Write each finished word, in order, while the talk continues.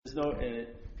no,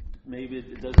 maybe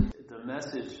it doesn't, the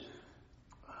message,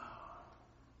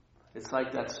 it's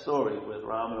like that story with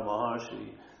Ramana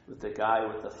Maharshi, with the guy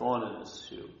with the thorn in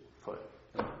his foot.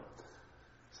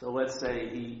 So let's say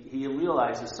he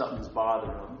realizes something's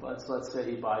bothering him, but let's say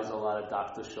he buys a lot of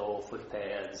Dr. Scholl foot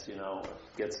pads,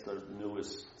 gets the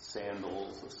newest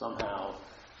sandals, or somehow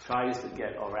tries to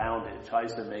get around it,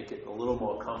 tries to make it a little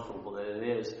more comfortable than it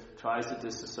is, tries to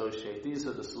disassociate. These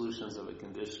are the solutions of a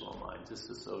conditional mind.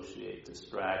 Disassociate,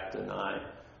 distract, deny,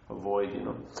 avoid,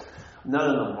 None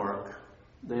of them work.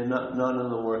 None of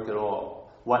them work at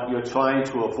all. What you're trying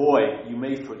to avoid, you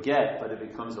may forget, but it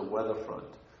becomes a weather front.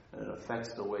 And it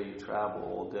affects the way you travel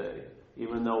all day.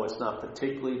 Even though it's not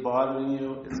particularly bothering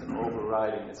you, it's an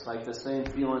overriding. It's like the same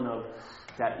feeling of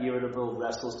that irritable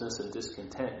restlessness and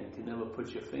discontent. You can never put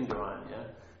your finger on it, yeah?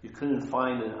 You couldn't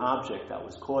find an object that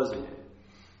was causing it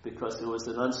because it was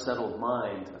an unsettled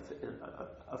mind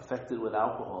affected with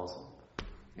alcoholism.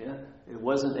 Yeah? It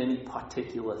wasn't any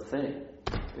particular thing.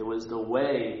 It was the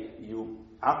way you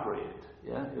operated.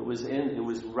 Yeah? It was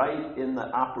right in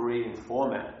the operating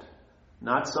format.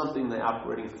 Not something the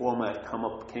operating format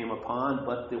came upon,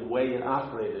 but the way it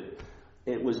operated.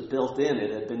 It was built in.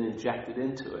 It had been injected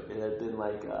into it. It had been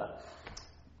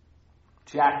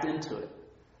jacked into it.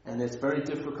 And it's very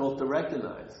difficult to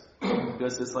recognize.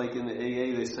 Because it's like in the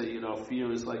AA, they say,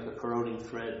 fear is like a corroding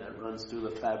thread that runs through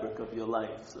the fabric of your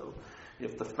life. So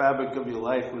if the fabric of your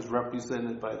life was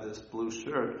represented by this blue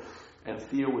shirt, and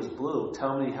fear was blue,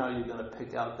 tell me how you're going to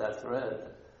pick out that thread.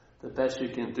 The best you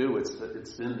can do, it's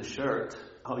in the shirt.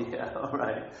 Oh yeah, all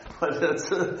right. But that's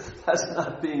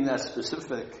not being that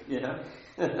specific, yeah?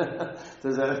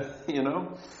 Does that,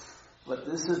 But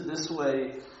this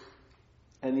way,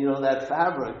 and that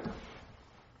fabric,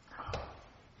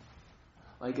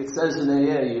 like it says in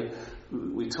AA,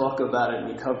 we talk about it in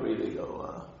recovery, they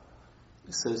go,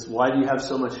 it says, why do you have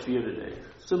so much fear today?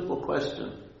 Simple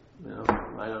question,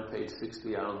 right on page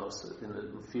 60, I don't know, in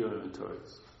the fear inventory.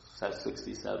 That's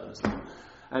 67.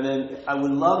 And then I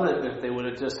would love it if they would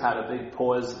have just had a big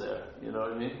pause there. You know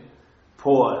what I mean?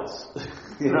 Pause.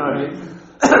 You know what I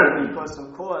mean? Because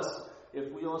of course,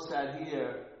 if we all sat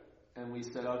here and we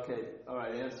said, okay, all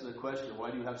right, answer the question, why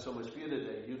do you have so much fear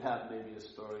today? You'd have maybe a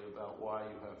story about why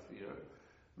you have fear.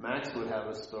 Max would have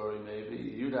a story maybe.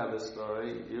 You'd have a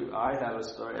story. I'd have a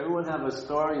story. Everyone have a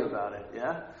story about it,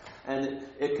 yeah? And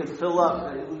it could fill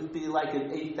up. It would be like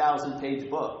an 8,000-page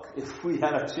book if we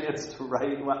had a chance to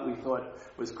write what we thought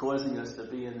was causing us to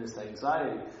be in this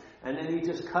anxiety. And then he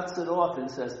just cuts it off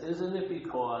and says, isn't it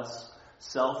because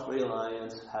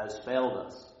self-reliance has failed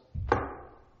us?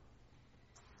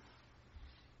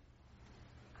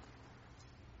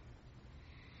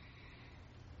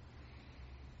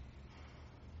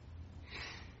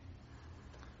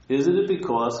 Isn't it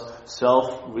because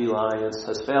self-reliance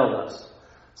has failed us?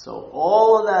 So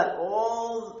all of that,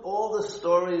 all the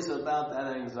stories about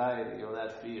that anxiety or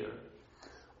that fear,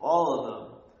 all of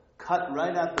them cut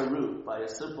right at the root by a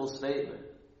simple statement.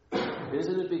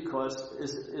 Isn't it because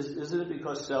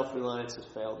self-reliance has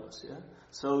failed us? Yeah.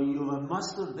 So you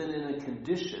must have been in a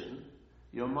condition.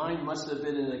 Your mind must have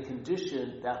been in a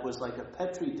condition that was like a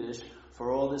petri dish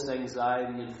for all this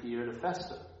anxiety and fear to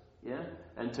fester. Yeah,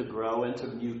 and to grow and to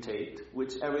mutate,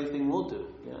 which everything will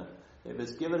do. Yeah, if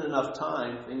it's given enough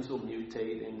time, things will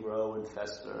mutate and grow and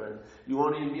fester, and you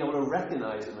won't even be able to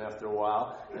recognize them after a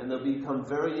while, and they'll become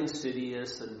very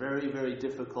insidious and very, very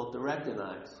difficult to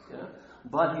recognize. Yeah,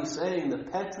 but he's saying the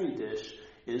petri dish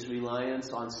is reliance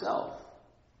on self.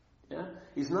 Yeah,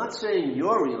 he's not saying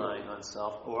you're relying on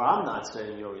self, or I'm not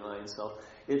saying you're relying on self.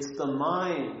 It's the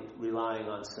mind relying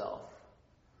on self.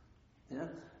 Yeah.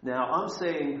 Now, I'm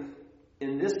saying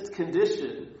in this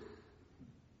condition,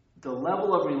 the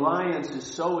level of reliance is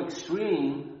so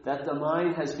extreme that the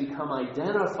mind has become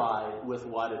identified with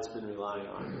what it's been relying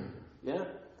on. Yeah?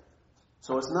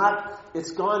 So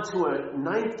it's gone to a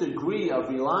 9th degree of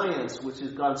reliance, which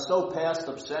has gone so past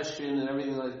obsession and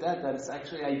everything like that it's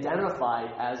actually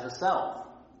identified as a self.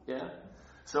 Yeah?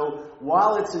 So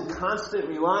while it's in constant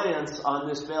reliance on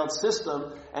this failed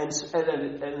system and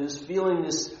is feeling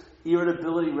this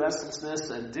irritability,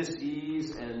 restlessness, and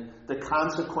dis-ease, and the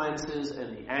consequences,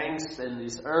 and the angst, and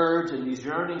this urge, and these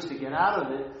yearnings to get out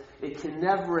of it, it can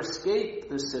never escape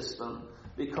the system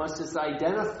because it's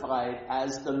identified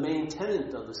as the main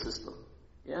tenant of the system.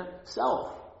 Yeah?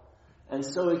 Self. And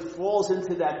so it falls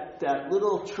into that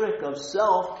little trick of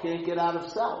self can't get out of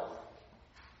self.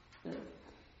 Yeah?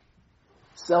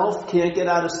 Self can't get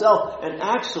out of self. And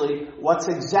actually, what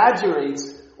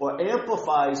exaggerates or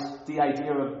amplifies the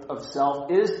idea of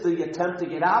self is the attempt to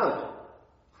get out of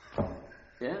it.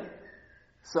 Yeah?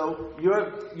 So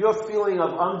your feeling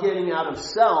of I'm getting out of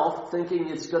self, thinking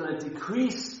it's going to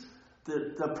decrease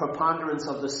the preponderance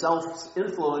of the self's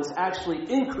influence,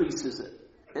 actually increases it.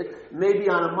 It may be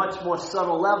on a much more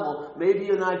subtle level. Maybe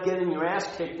you're not getting your ass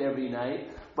kicked every night,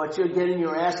 but you're getting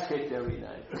your ass kicked every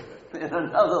night in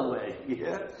another way.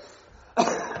 Yeah.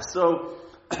 So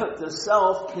the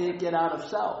self can't get out of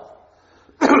self.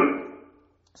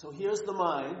 So here's the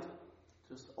mind,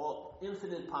 just all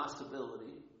infinite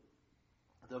possibility.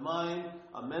 The mind,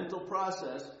 a mental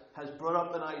process, has brought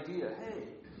up an idea. Hey,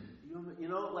 you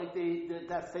know, like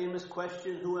that famous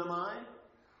question, who am I?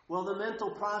 Well, the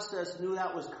mental process knew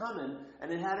that was coming,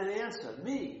 and it had an answer,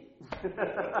 me.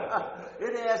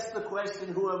 It asked the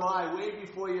question, who am I, way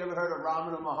before you ever heard of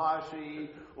Ramana Maharshi,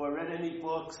 or read any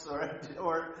books,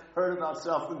 or heard about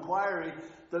self-inquiry.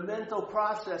 The mental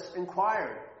process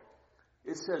inquired.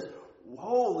 It says,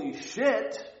 holy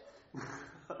shit,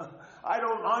 I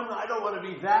don't want to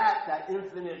be that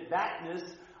infinite thatness.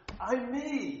 I'm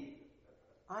me.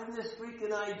 I'm this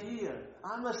freaking idea.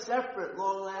 I'm a separate,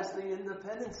 long-lasting,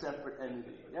 independent, separate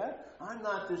entity. Yeah? I'm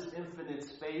not this infinite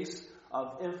space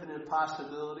of infinite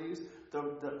possibilities,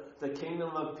 the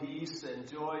kingdom of peace and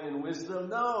joy and wisdom.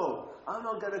 No, I'm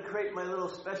not going to create my little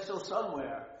special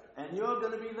somewhere, and you're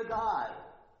going to be the God.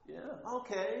 Yeah?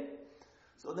 Okay.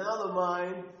 So now the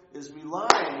mind is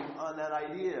relying on that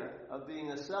idea of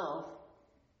being a self,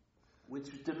 which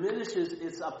diminishes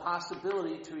its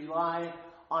possibility to rely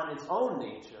on its own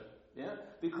nature, yeah,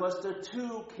 because the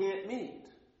two can't meet.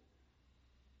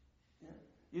 Yeah?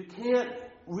 You can't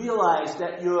realize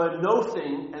that you're a no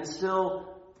thing and still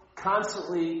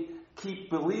constantly keep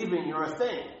believing you're a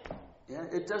thing. Yeah,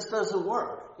 it just doesn't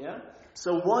work. Yeah.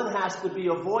 So one has to be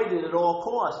avoided at all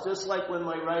costs. Just like when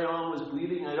my right arm was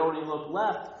bleeding, I'd only look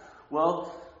left.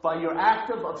 Well, by your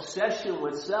active obsession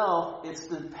with self, it's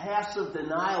the passive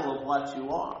denial of what you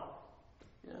are.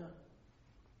 Yeah.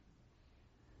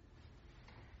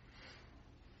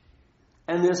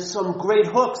 And there's some great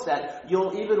hooks that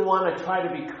you'll even want to try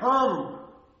to become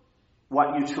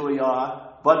what you truly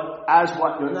are, but as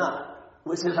what you're not,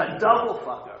 which is a double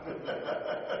fucker.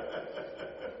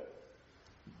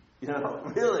 You know,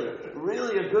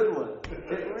 really a good one.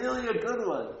 Really a good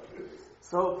one.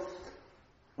 So,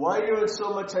 why are you in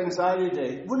so much anxiety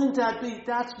today? Wouldn't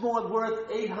that's more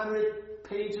worth 800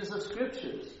 pages of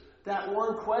scriptures. That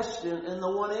one question and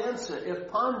the one answer, if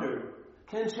pondered,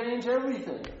 can change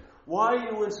everything. Why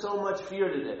are you in so much fear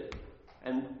today?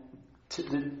 And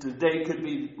today could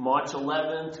be March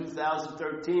 11,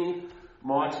 2013,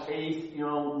 March 8th,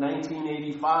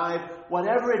 1985,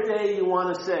 whatever day you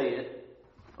want to say it.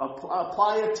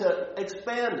 Apply it to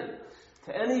expand it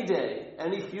to any day,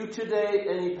 any future day,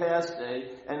 any past day,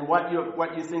 and what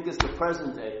you think is the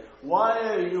present day. Why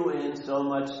are you in so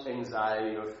much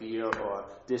anxiety or fear or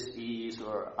dis-ease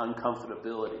or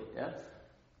uncomfortability? Yeah?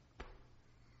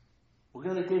 We're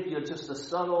going to give you just a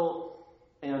subtle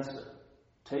answer.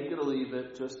 Take it or leave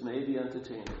it, just maybe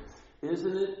entertain it.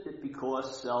 Isn't it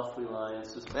because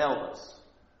self-reliance has failed us?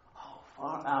 Oh,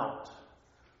 far out.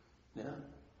 Yeah?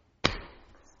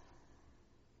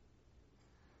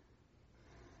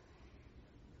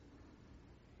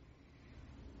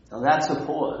 Now that's a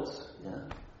pause. Yeah?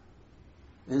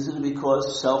 Isn't it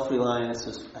because self-reliance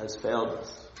has failed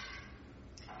us?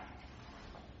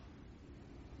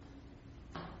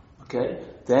 Okay?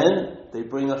 Then they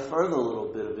bring a further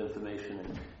little bit of information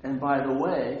in. And by the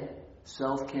way,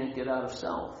 self can't get out of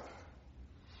self.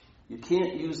 You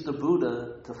can't use the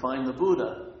Buddha to find the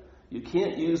Buddha. You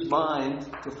can't use mind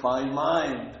to find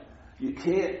mind. You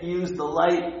can't use the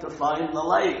light to find the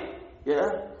light.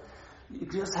 Yeah? You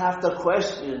just have to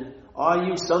question, are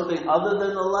you something other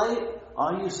than the light?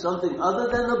 Are you something other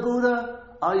than the Buddha?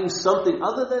 Are you something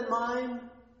other than mind?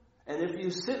 And if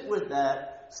you sit with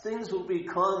that, things will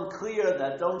become clear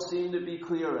that don't seem to be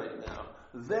clear right now.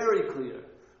 Very clear.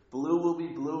 Blue will be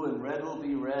blue and red will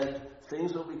be red.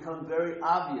 Things will become very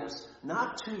obvious.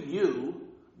 Not to you,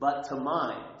 but to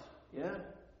mind. Yeah?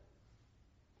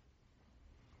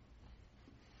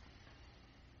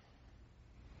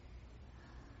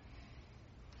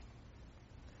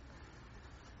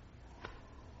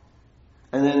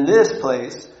 And in this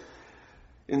place,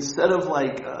 instead of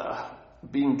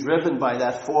being driven by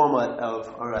that format of,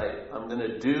 all right, I'm going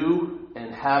to do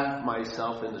and have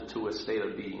myself into a state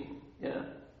of being. Yeah,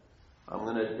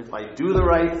 if I do the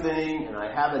right thing and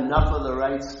I have enough of the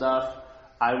right stuff,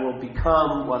 I will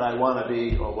become what I want to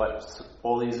be, or what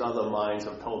all these other minds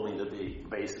have told me to be.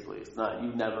 Basically, it's not.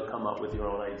 You never come up with your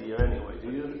own idea anyway,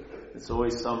 do you? It's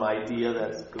always some idea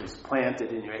that was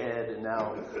planted in your head, and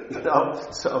now,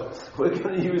 So we're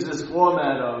going to use this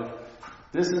format of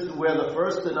This is where the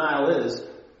first denial is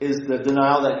the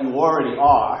denial that you already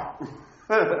are.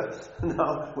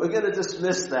 No, we're going to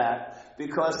dismiss that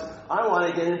because I want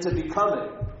to get into becoming.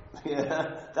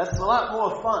 Yeah, that's a lot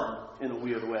more fun in a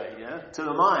weird way. Yeah, to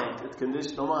the mind, it's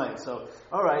conditional mind. So,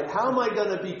 all right, how am I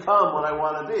going to become what I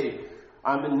want to be?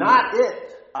 I'm not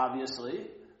it, obviously.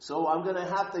 So I'm going to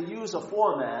have to use a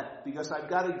format because I've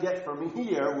got to get from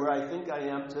here where I think I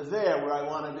am to there where I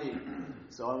want to be.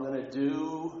 So I'm going to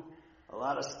do a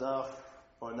lot of stuff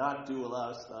or not do a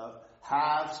lot of stuff,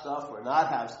 have stuff or not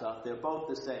have stuff. They're both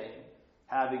the same,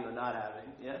 having or not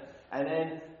having. Yeah, and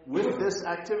then with this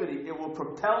activity, it will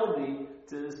propel me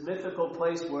to this mythical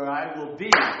place where I will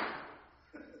be.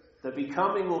 The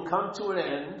becoming will come to an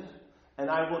end, and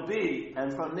I will be.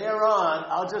 And from there on,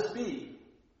 I'll just be.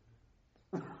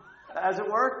 Has it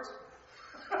worked?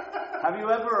 Have you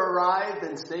ever arrived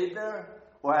and stayed there?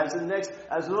 Or as soon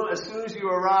as you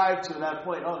arrive to that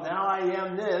point, oh, now I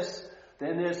am this,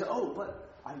 then there's, but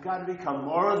I've got to become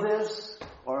more of this,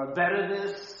 or a better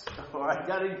this, or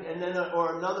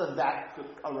or another that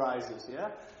arises, yeah?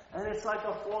 And it's like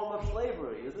a form of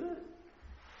slavery, isn't it?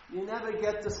 You never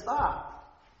get to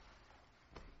stop.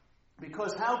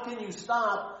 Because how can you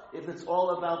stop if it's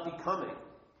all about becoming?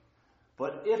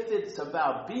 But if it's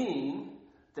about being,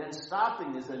 then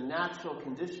stopping is a natural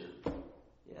condition.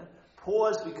 Yeah?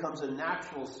 Pause becomes a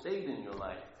natural state in your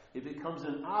life. It becomes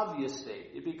an obvious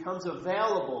state. It becomes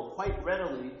available quite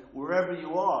readily wherever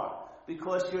you are.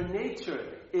 Because your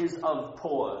nature is of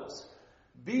pause.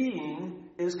 Being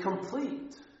is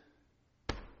complete.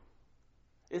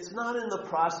 It's not in the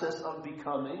process of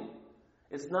becoming.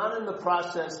 It's not in the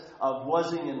process of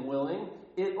wasing and willing.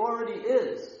 It already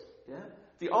is. Yeah?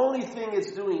 The only thing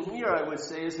it's doing here, I would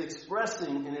say, is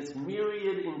expressing in its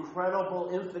myriad, incredible,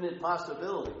 infinite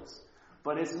possibilities.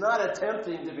 But it's not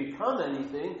attempting to become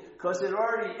anything, because it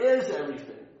already is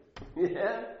everything.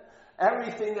 Yeah?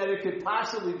 Everything that it could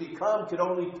possibly become can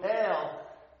only pale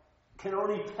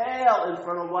in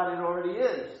front of what it already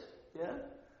is. Yeah?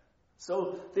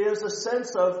 So there's a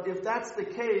sense of, if that's the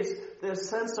case, there's a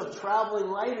sense of traveling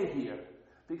lighter here.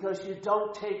 Because you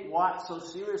don't take what so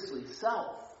seriously?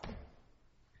 Self.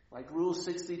 Like Rule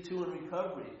 62 in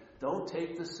recovery. Don't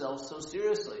take the self so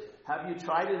seriously. Have you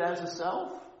tried it as a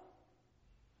self?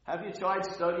 Have you tried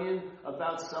studying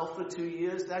about self for 2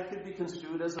 years? That could be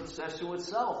construed as obsession with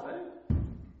self, eh?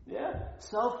 Yeah?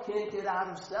 Self can't get out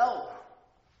of self.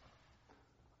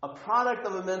 A product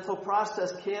of a mental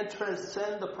process can't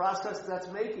transcend the process that's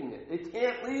making it. It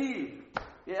can't leave.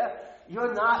 Yeah?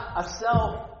 You're not a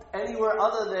self anywhere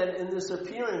other than in this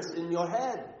appearance in your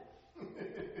head.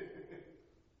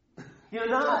 You're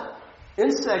not.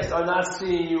 Insects are not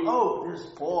seeing you, there's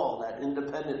Paul, that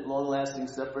independent, long-lasting,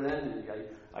 separate entity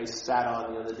I sat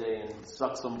on the other day and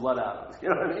sucked some blood out of. You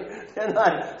know what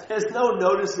I mean? There's no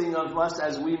noticing of us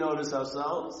as we notice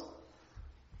ourselves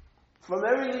from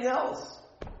everything else.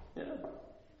 Yeah.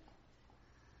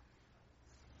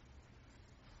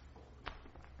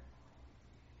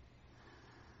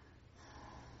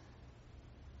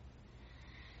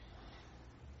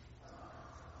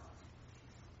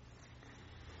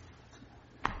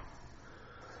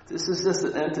 This is just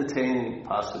entertaining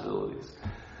possibilities.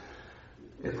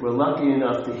 If we're lucky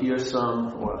enough to hear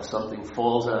some, or something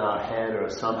falls on our head, or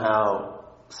somehow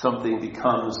something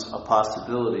becomes a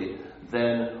possibility,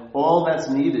 then all that's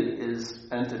needed is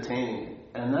entertaining.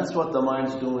 And that's what the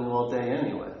mind's doing all day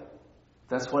anyway.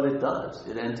 That's what it does.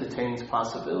 It entertains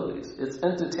possibilities. It's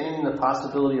entertaining the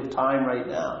possibility of time right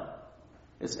now.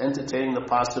 It's entertaining the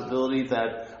possibility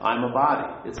that I'm a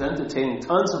body. It's entertaining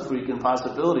tons of freaking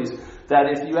possibilities that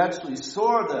if you actually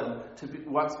saw them to be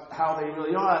how they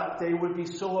really are, they would be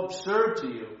so absurd to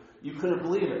you. You couldn't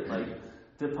believe it. Like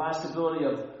the possibility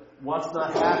of what's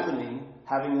not happening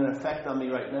having an effect on me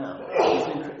right now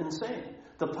is insane.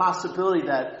 The possibility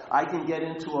that I can get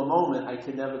into a moment I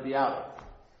can never be out of.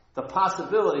 The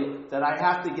possibility that I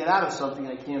have to get out of something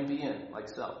I can't be in, like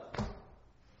self.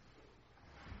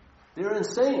 They're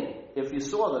insane if you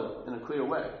saw them in a clear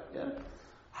way. Yeah?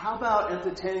 How about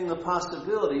entertaining the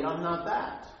possibility I'm not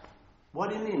that? What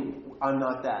do you mean I'm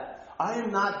not that? I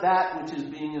am not that which is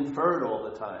being inferred all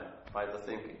the time by the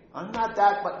thinking. I'm not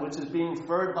that which is being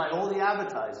inferred by all the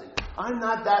advertising. I'm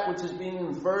not that which is being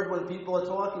inferred when people are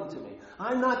talking to me.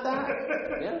 I'm not that.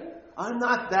 Yeah? I'm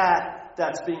not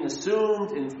that's being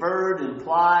assumed, inferred,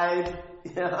 implied.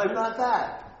 Yeah, I'm not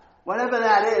that. Whatever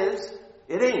that is,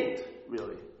 it ain't,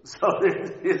 really. So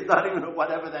it's not even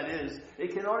whatever that is.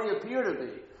 It can only appear to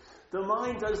be. The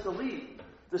mind does the leap.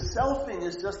 The selfing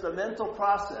is just a mental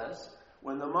process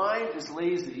When the mind is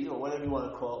lazy, or whatever you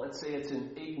want to call it, let's say it's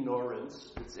in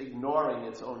ignorance, it's ignoring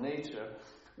its own nature,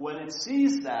 when it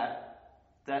sees in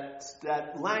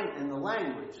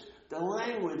the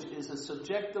language is a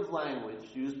subjective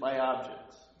language used by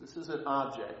objects. This is an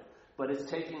object, but it's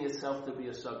taking itself to be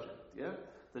a subject. Yeah?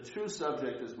 The true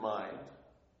subject is mind,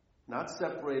 not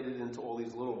separated into all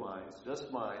these little minds,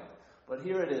 just mind. But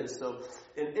here it is. So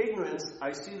in ignorance,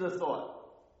 I see the thought.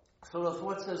 So the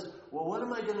thought says, well, what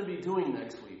am I going to be doing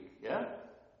next week? Yeah?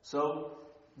 So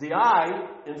the I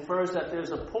infers that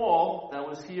there's a Paul that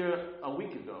was here a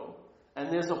week ago,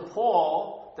 and there's a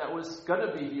Paul that was going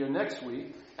to be here next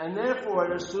week, and therefore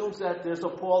it assumes that there's a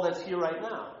Paul that's here right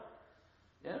now.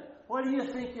 Yeah? Why do you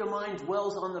think your mind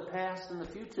dwells on the past and the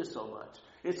future so much?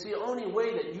 It's the only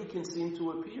way that you can seem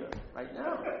to appear right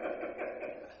now.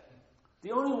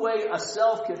 The only way a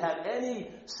self could have any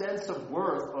sense of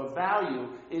worth or value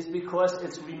is because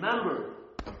it's remembered.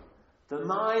 The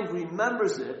mind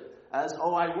remembers it as,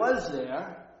 oh, I was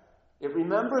there. It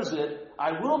remembers it,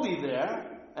 I will be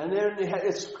there. And then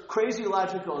its crazy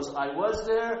logic goes, I was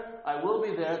there, I will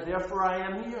be there, therefore I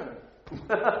am here.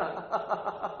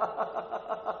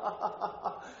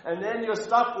 And then you're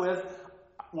stuck with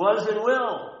was and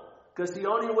will. Because the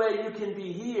only way you can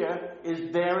be here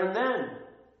is there and then.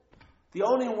 The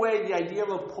only way the idea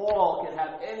of Paul can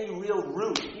have any real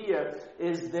root here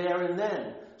is there and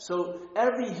then. So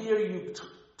every here you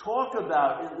talk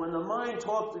about, when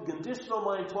the conditional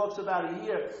mind talks about a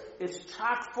here, it's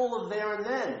chock full of there and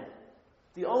then.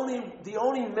 The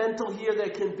only mental here there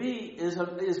can be is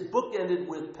bookended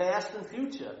with past and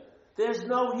future. There's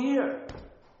no here.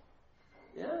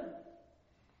 Yeah?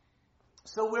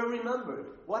 So we're remembered.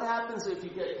 What happens if you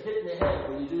get hit in the head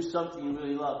when you do something you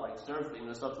really love, like surfing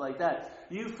or something like that?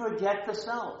 You forget the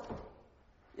self.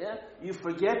 Yeah? You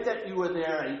forget that you were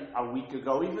there a week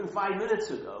ago, even 5 minutes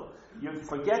ago. You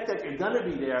forget that you're going to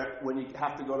be there when you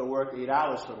have to go to work 8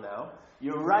 hours from now.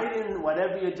 You're right in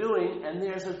whatever you're doing, and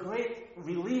there's a great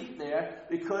relief there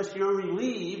because you're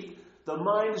relieved. The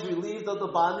mind is relieved of the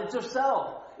bondage of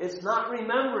self. It's not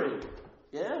remembering.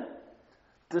 Yeah?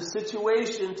 The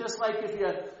situation, just like if you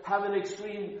have an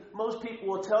extreme, most people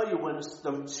will tell you when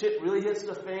the shit really hits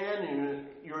the fan and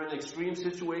you're in an extreme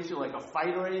situation like a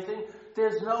fight or anything,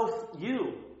 there's no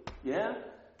you. Yeah?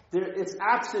 It's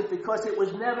absent because it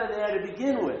was never there to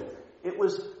begin with.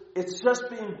 It's just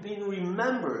being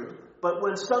remembered, but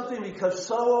when something becomes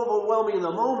so overwhelming in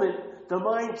the moment, the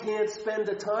mind can't spend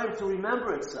the time to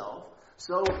remember itself.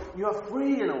 So you're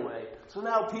free in a way. So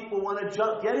now people want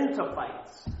to get into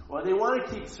fights, or they want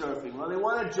to keep surfing, or they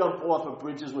want to jump off of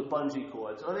bridges with bungee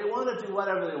cords, or they want to do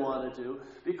whatever they want to do,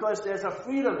 because there's a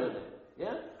freedom in it.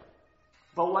 Yeah?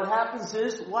 But what happens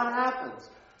is,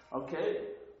 okay,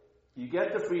 you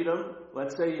get the freedom,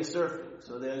 let's say you're surfing,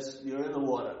 so you're in the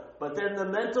water. But then the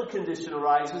mental condition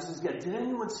arises did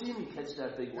anyone see me catch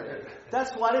that big wave?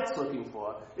 That's what it's looking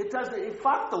for.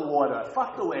 Fuck the water,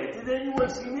 fuck the wave. Did anyone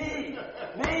see me?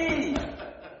 Me!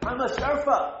 I'm a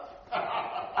surfer.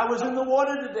 I was in the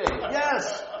water today.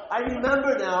 Yes, I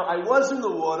remember now I was in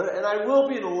the water and I will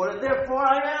be in the water, therefore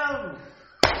I am.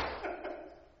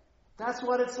 That's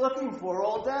what it's looking for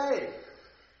all day.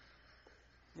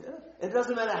 Yeah? It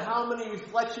doesn't matter how many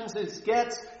reflections it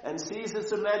gets and sees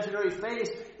its imaginary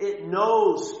face, it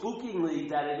knows spookingly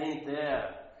that it ain't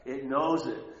there. It knows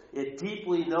it. It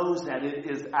deeply knows that it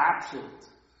is absent.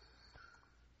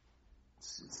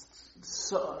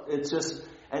 It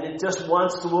just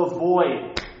wants to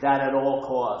avoid that at all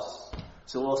costs.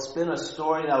 So we'll spin a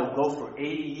story that will go for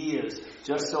 80 years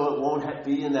just so it won't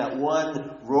be in that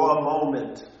one raw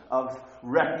moment of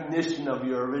recognition of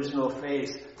your original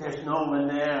face. There's no one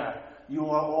there. You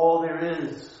are all there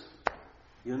is.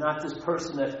 You're not this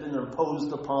person that's been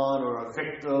imposed upon or a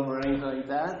victim or anything like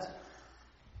that.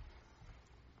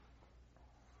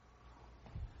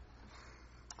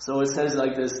 So it says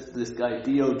like this guy,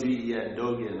 Dogen,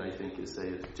 Dogen, I think you say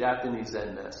it, Japanese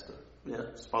Zen master.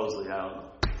 Yeah, supposedly, I don't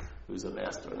know who's a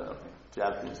master now.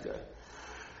 Japanese guy.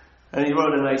 And he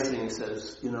wrote a nice thing. He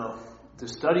says, to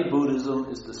study Buddhism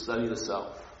is to study the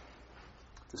self.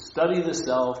 To study the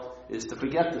self is to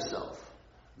forget the self.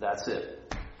 That's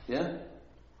it. Yeah?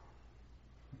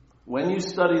 When you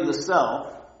study the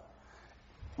self,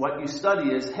 what you study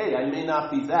is, hey, I may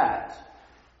not be that.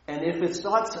 And if it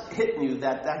starts hitting you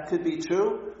that could be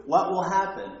true, what will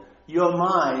happen? Your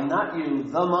mind, not you,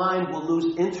 the mind will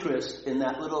lose interest in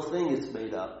that little thing it's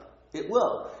made up. It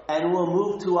will. And will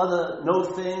move to other no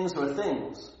things or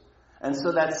things. And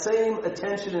so that same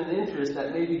attention and interest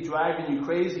that may be driving you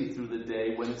crazy through the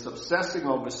day when it's obsessing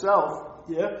over self,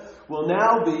 will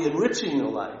now be enriching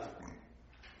your life.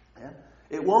 Yeah?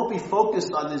 It won't be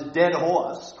focused on this dead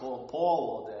horse called Paul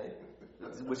all day,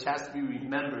 which has to be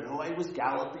remembered. Oh, I was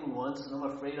galloping once, and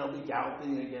I'm afraid I'll be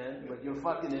galloping again. But you're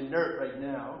fucking inert right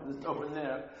now. There's nothing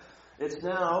there. It's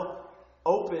now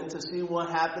open to see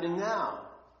what's happening now.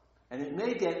 And it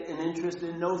may get an interest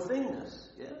in no-thingness.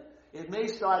 Yeah? It may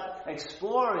start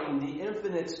exploring the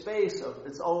infinite space of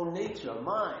its own nature,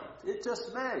 mind. It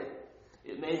just may.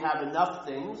 It may have enough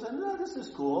things, and this is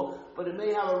cool, but it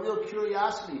may have a real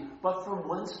curiosity. But from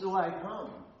whence do I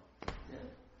come? Yeah.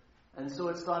 And so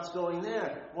it starts going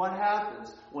there. What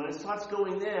happens? When it starts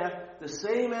going there, the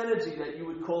same energy that you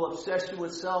would call obsession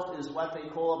with self is what they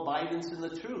call abidance in the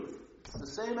truth. It's the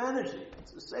same energy.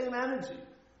 It's the same energy.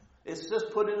 It's just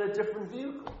put in a different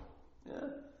vehicle. Yeah?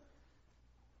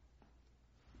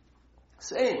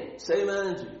 Same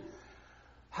energy.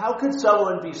 How could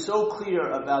someone be so clear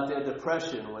about their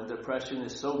depression when depression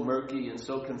is so murky and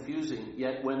so confusing,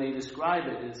 yet when they describe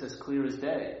it, it's as clear as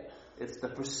day? It's the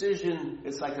precision,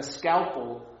 it's like a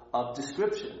scalpel of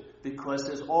description, because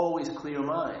there's always clear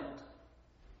mind.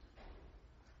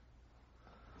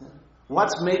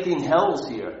 What's making hells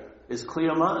here is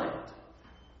clear mind.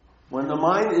 When the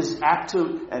mind is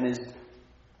active and is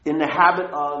in the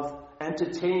habit of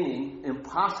entertaining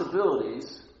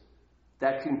impossibilities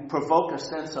that can provoke a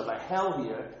sense of a hell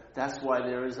here, that's why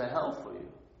there is a hell for you.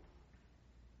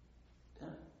 Yeah.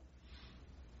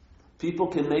 People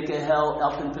can make a hell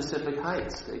up in Pacific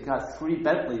Heights. They got 3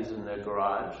 Bentleys in their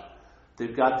garage.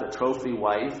 They've got the trophy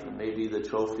wife, and maybe the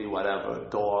trophy whatever,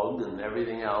 dog, and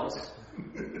everything else.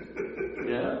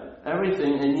 Yeah,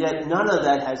 everything, and yet none of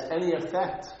that has any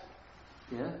effect.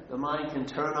 Yeah, the mind can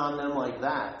turn on them like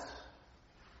that.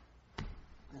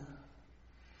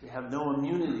 They have no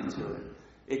immunity to it.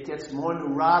 It gets more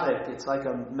neurotic. It's like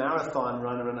a marathon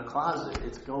runner in a closet.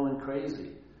 It's going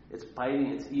crazy. It's biting,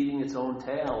 it's eating its own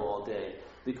tail all day.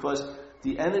 Because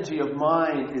the energy of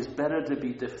mind is better to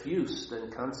be diffuse than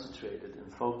concentrated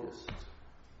and focused.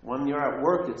 When you're at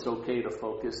work, it's okay to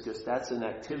focus because that's an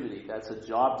activity. That's a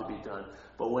job to be done.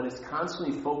 But when it's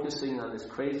constantly focusing on this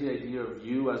crazy idea of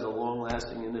you as a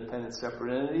long-lasting, independent,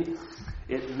 separate entity,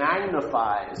 it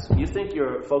magnifies. You think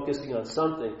you're focusing on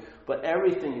something, but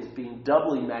everything is being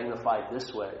doubly magnified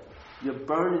this way. You're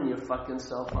burning your fucking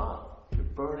self up. You're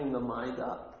burning the mind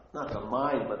up. Not the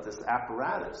mind, but this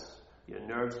apparatus. Your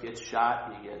nerves get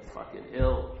shot, you get fucking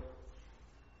ill.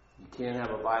 You can't have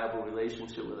a viable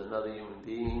relationship with another human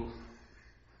being.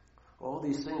 All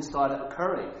these things start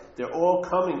occurring. They're all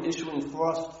coming, issuing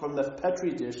forth from the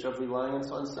petri dish of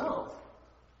reliance on self.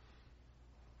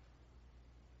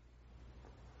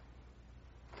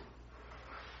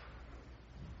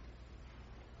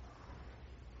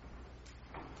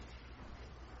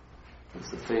 It's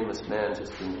the famous man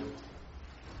just in...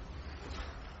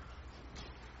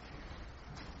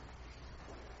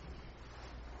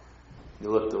 You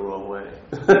look the wrong way.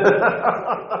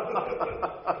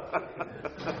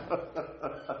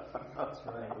 That's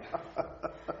right.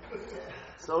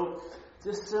 So,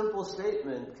 this simple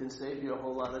statement can save you a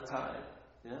whole lot of time.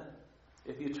 Yeah?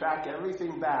 If you track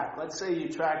everything back, let's say you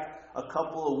track a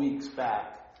couple of weeks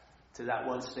back to that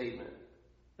one statement.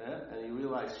 Yeah? And you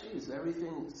realize, geez,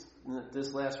 everything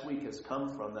this last week has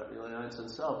come from that reliance on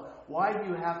self. Why do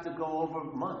you have to go over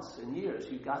months and years?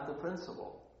 You got the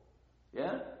principle.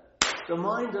 Yeah? The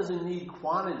mind doesn't need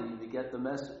quantity to get the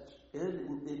message.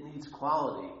 It needs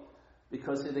quality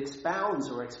because it expounds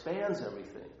or expands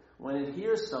everything. When it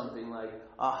hears something like,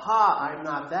 aha, I'm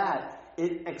not that,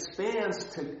 it expands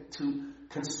to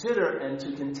consider and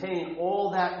to contain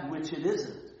all that which it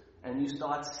isn't. And you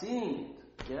start seeing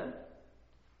it. Yeah?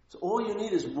 So all you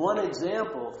need is one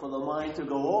example for the mind to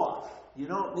go off. You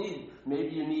don't need,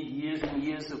 maybe you need years and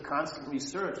years of constant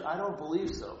research. I don't believe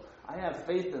so. I have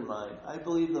faith in mind. I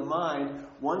believe the mind,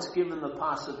 once given the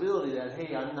possibility that,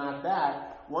 hey, I'm not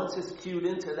that, once it's cued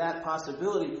into that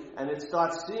possibility and it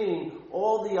starts seeing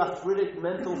all the arthritic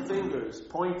mental fingers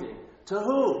pointing, to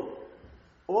who?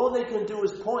 All they can do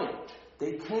is point.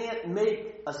 They can't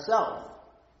make a self.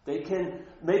 They can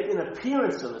make an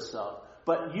appearance of a self.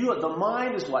 But the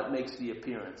mind is what makes the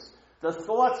appearance. The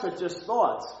thoughts are just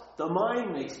thoughts. The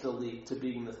mind makes the leap to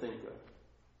being the thinker.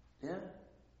 Yeah?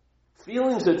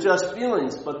 Feelings are just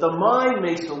feelings, but the mind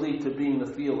makes the leap to being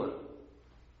the feeler.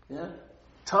 Yeah?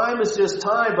 Time is just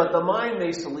time, but the mind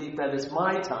makes the leap that it's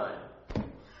my time.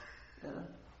 Yeah?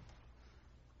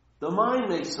 The mind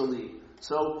makes the leap.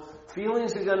 So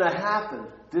feelings are going to happen.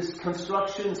 This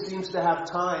construction seems to have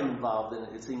time involved in it.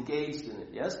 It's engaged in it,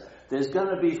 yes? There's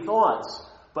going to be thoughts.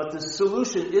 But the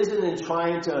solution isn't in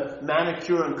trying to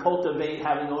manicure and cultivate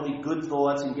having only good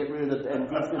thoughts and get rid of and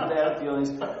good and bad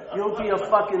feelings. You'll be a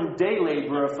fucking day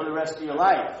laborer for the rest of your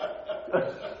life.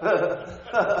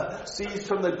 Seeds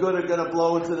from the good are going to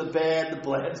blow into the bad. The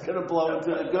bad's going to blow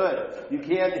into the good. You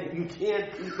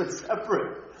can't keep it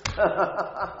separate.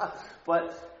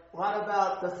 But what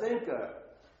about the thinker?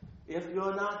 If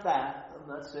you're not that, I'm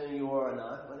not saying you are or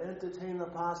not, but entertain the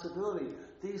possibility.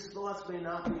 These thoughts may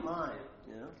not be mine.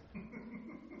 You know?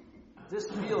 This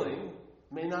feeling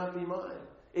may not be mine.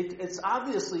 It's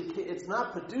obviously, it's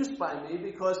not produced by me,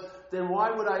 because then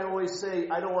why would I always say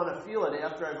I don't want to feel it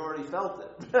after I've already felt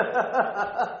it?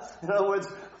 In other words,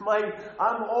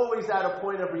 I'm always at a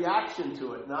point of reaction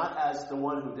to it, not as the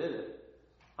one who did it.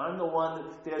 I'm the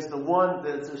one, there's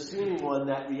the seeing one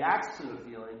that reacts to the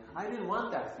feeling. I didn't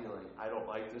want that feeling. I don't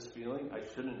like this feeling. I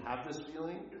shouldn't have this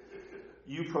feeling.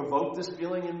 You provoked this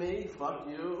feeling in me. Fuck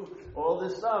you. All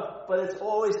this stuff. But it's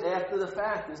always after the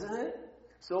fact, isn't it?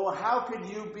 So how could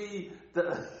you be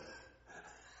the...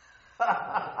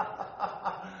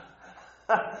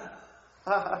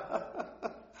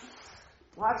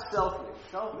 Watch selfing.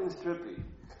 Selfing's trippy.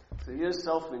 So here's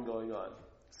selfing going on.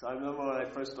 So I remember when I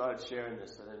first started sharing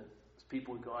this, and then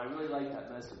people would go, I really like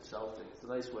that message, selfing. It's a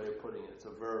nice way of putting it. It's a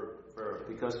verb,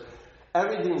 because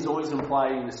everything's always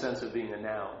implying the sense of being a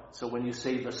noun. So when you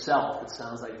say the self, it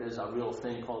sounds like there's a real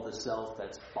thing called the self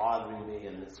that's bothering me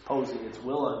and it's posing its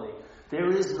will on me.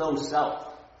 There is no self.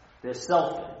 There's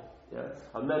selfing. Yeah?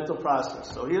 A mental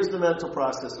process. So here's the mental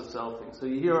process of selfing. So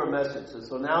you hear a message. And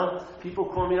so now people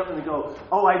call me up and they go,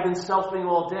 oh, I've been selfing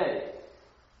all day.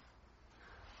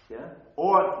 Yeah?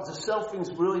 Or the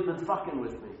selfing's really been fucking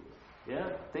with me.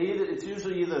 Yeah? It's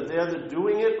usually either they're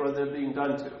doing it or they're being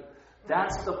done to.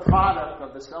 That's the product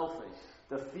of the selfing.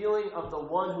 The feeling of the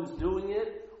one who's doing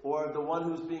it or the one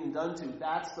who's being done to.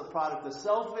 That's the product. The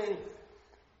selfing,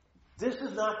 this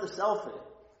is not the selfing.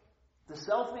 The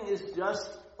selfing is just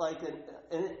like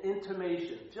an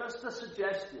intimation, just a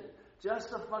suggestion,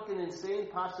 just a fucking insane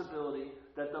possibility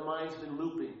that the mind's been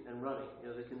looping and running,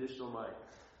 the conditional mind.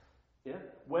 Yeah?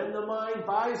 When the mind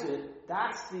buys it,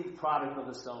 that's the product of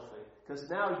the selfing. Because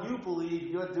now you believe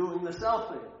you're doing the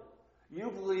selfing. You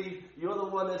believe you're the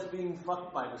one that's being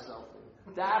fucked by the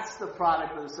selfing. That's the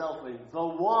product of the selfing. The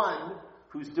one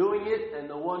who's doing it and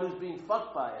the one who's being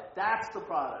fucked by it. That's the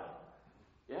product.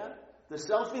 Yeah? The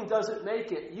selfing doesn't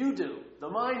make it. You do. The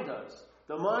mind does.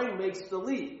 The mind makes the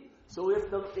leap. So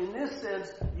in this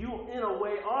sense, you in a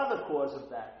way are the cause of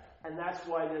that. And that's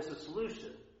why there's a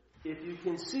solution. If you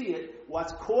can see it,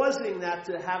 what's causing that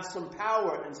to have some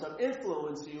power and some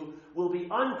influence you will be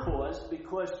uncaused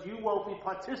because you won't be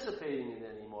participating in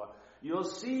it anymore. You'll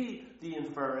see the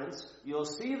inference, you'll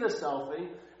see the selfing,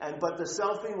 but the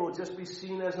selfing will just be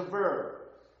seen as a verb.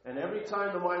 And every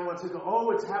time the mind wants to go,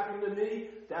 oh, it's happening to me,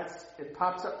 it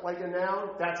pops up like a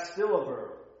noun, that's still a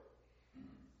verb.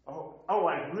 Oh,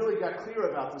 I really got clear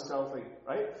about the selfing,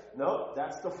 right? No,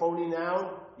 that's the phony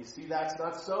noun. You see that's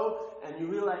not so, and you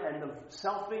realize, and the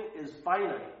selfing is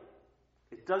finite.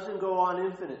 It doesn't go on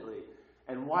infinitely.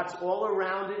 And what's all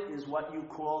around it is what you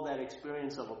call that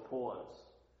experience of a pause.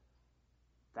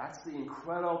 That's the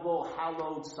incredible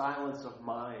hallowed silence of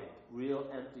mind, real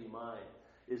empty mind,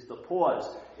 is the pause.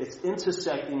 It's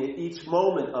intersecting at each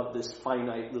moment of this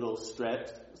finite little thread,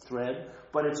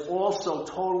 but it's also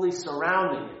totally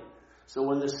surrounding it. So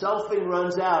when the selfing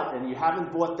runs out and you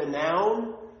haven't bought the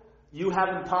noun, you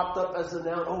haven't popped up as a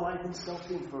noun, oh, I've been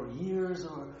selfing for years,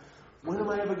 or when am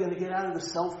I ever going to get out of the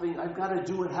selfing? I've got to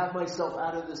do it, have myself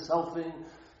out of the selfing.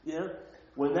 Yeah?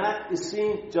 When that is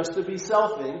seen just to be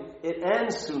selfing, it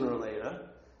ends sooner or later,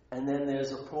 and then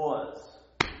there's a pause.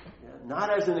 Yeah? Not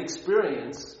as an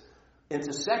experience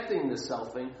intersecting the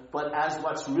selfing, but as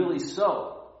what's really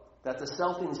so. That the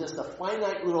selfing is just a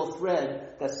finite little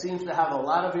thread that seems to have a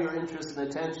lot of your interest and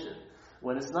attention.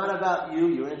 When it's not about you,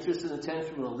 your interest and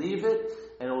attention will leave it,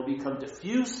 and it will become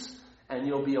diffuse, and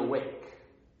you'll be awake.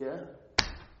 Yeah?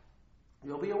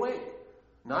 You'll be awake.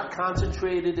 Not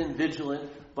concentrated and vigilant,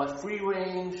 but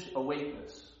free-range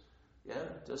awakeness. Yeah?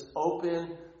 Just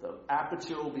open, the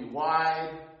aperture will be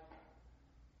wide,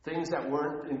 things that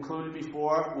weren't included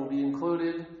before will be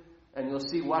included, and you'll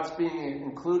see what's being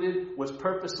included was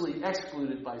purposely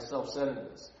excluded by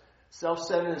self-centeredness.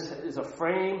 Self-centeredness is a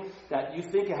frame that you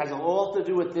think it has all to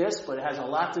do with this, but it has a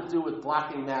lot to do with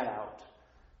blocking that out.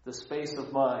 The space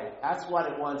of mind. That's what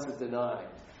it wants to deny.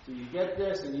 So you get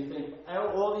this and you think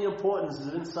all the importance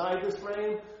is inside this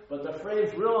frame, but the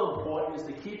frame's real important is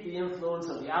to keep the influence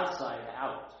of the outside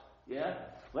out. Yeah?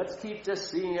 Let's keep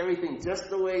just seeing everything just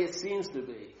the way it seems to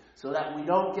be. so that we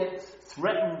don't get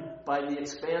threatened by the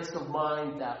expansive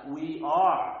mind that we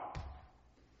are.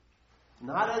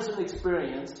 Not as an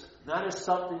experience, not as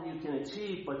something you can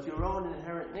achieve, but your own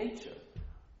inherent nature.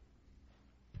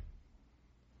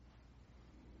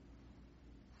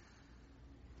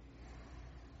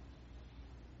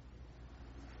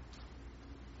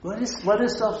 What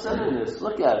is self-centeredness?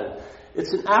 Look at it.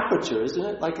 It's an aperture, isn't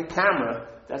it? Like a camera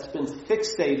that's been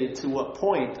fixated to a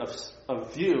point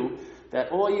of view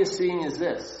that all you're seeing is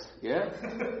this. Yeah?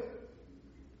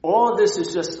 All of this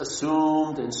is just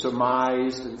assumed and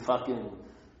surmised and fucking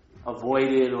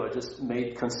avoided or just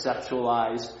made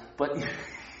conceptualized. But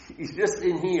you're just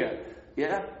in here.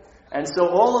 Yeah? And so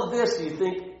all of this, you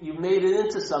think you made it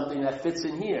into something that fits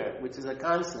in here, which is a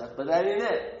concept, but that ain't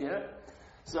it. Yeah?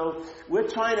 So we're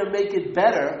trying to make it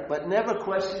better, but never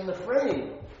question the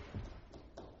frame.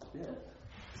 Yeah.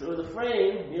 So the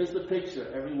frame, here's the picture.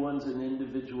 Everyone's an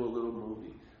individual little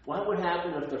movie. What would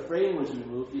happen if the frame was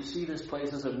removed? You see this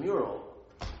place as a mural.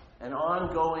 An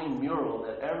ongoing mural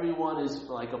that everyone is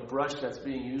like a brush that's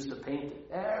being used to paint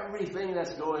it. Everything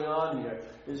that's going on here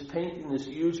is painting this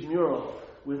huge mural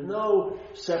with no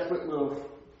separate little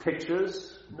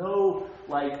pictures, no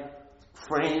like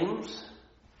frames,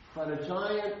 but a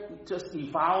giant, just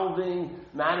evolving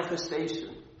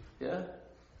manifestation, yeah?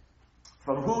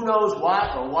 From who knows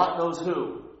what or what knows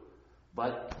who.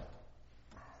 But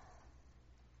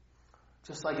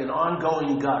just like an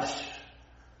ongoing gush,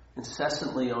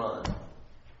 incessantly on.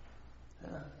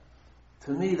 Yeah?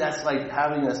 To me, that's like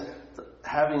having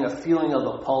a feeling of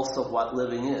the pulse of what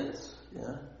living is.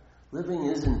 Yeah? Living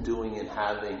isn't doing and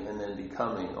having and then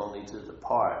becoming, only to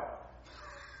depart.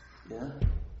 Yeah?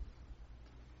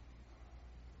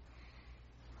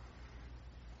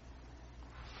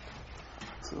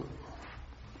 So,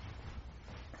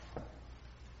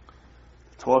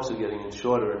 talks are getting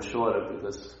shorter and shorter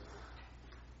because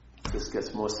it just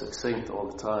gets more succinct all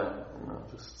the time.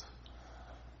 Just.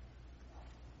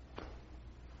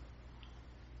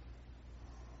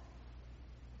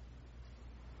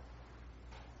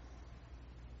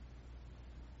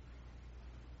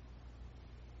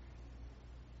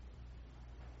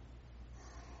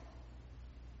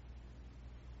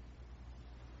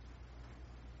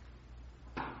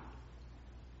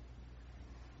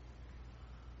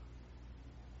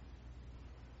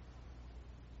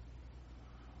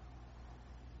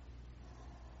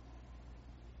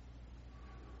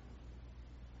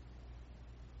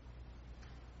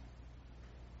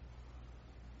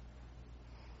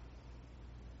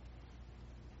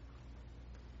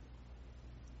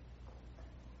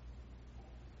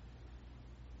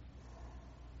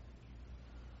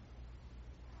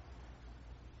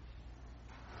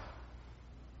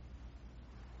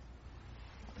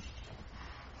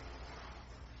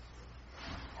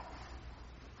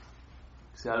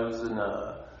 See, I was in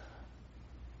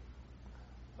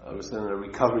a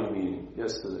recovery meeting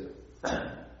yesterday.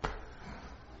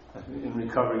 In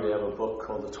recovery, they have a book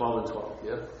called The 12 and 12,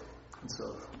 yeah? And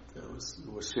so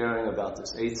we were sharing about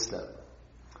this 8th step.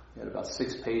 It had about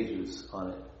 6 pages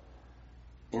on it.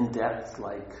 In depth,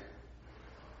 like,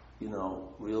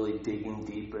 really digging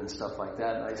deeper and stuff like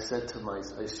that. And I said,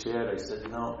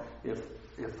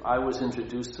 if I was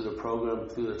introduced to the program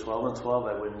through the 12 and 12,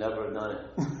 I would never have done it.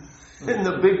 In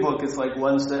the big book, it's like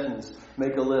one sentence.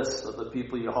 Make a list of the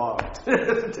people you harmed.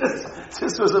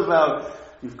 This was about,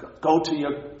 go to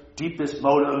your deepest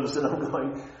motives. And I'm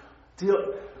going,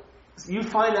 you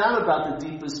find out about the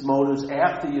deepest motives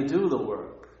after you do the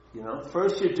work.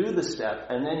 First you do the step,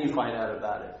 and then you find out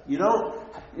about it. You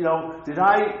don't, did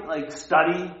I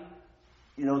study,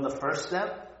 the first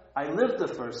step? I lived the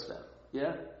first step,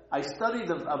 yeah? I studied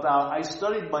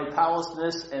my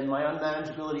powerlessness and my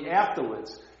unmanageability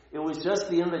afterwards. It was just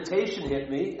the invitation hit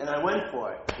me, and I went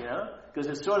for it, because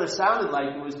it sort of sounded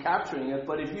like it was capturing it.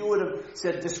 But if you would have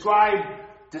said, describe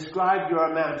your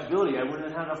unmanageability, I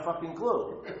wouldn't have had a fucking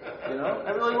clue.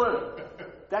 I really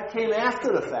wouldn't. That came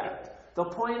after the fact. The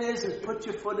point is put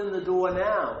your foot in the door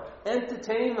now.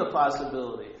 Entertain the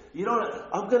possibility.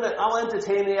 I'll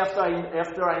entertain it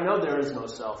after I know there is no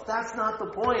self. That's not the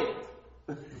point.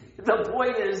 The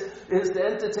point is to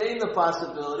entertain the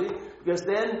possibility, because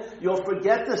then you'll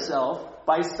forget the self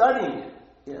by studying it.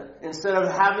 Yeah? Instead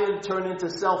of having it turn into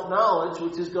self-knowledge,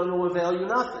 which is going to avail you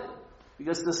nothing.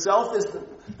 Because the self is,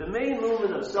 the main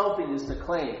movement of selfing is to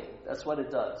claim. That's what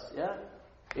it does. Yeah?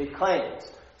 It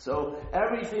claims. So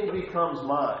everything becomes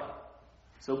mine.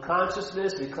 So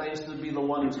consciousness, it claims to be the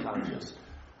one who's conscious.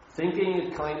 Thinking,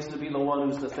 it claims to be the one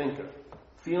who's the thinker.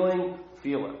 Feeling,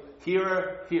 feeler.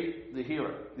 Hearer, the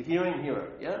hearer. The hearing,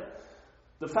 hearer. Yeah?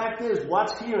 The fact is,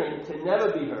 what's hearing can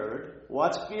never be heard.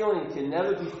 What's feeling can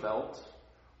never be felt.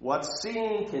 What's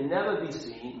seeing can never be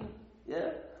seen.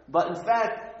 Yeah? But in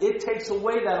fact, it takes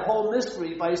away that whole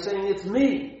mystery by saying it's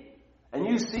me. And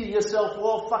you see yourself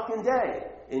all fucking day.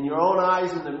 In your own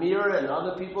eyes, in the mirror, and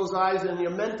other people's eyes, and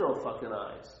your mental fucking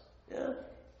eyes. Yeah?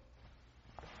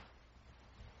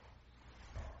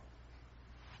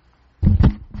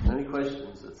 Any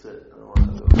questions? That's it. I don't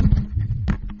want to go.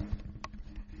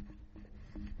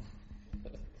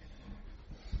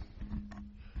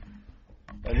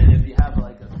 And then if you have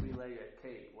like a 3-layer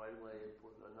cake, why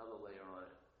put another layer on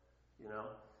it? You know?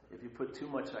 If you put too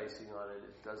much icing on it,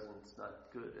 it's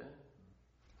not good, eh?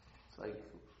 It's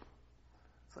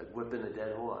like whipping a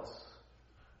dead horse.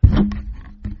 That's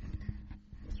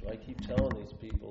why I keep telling these people,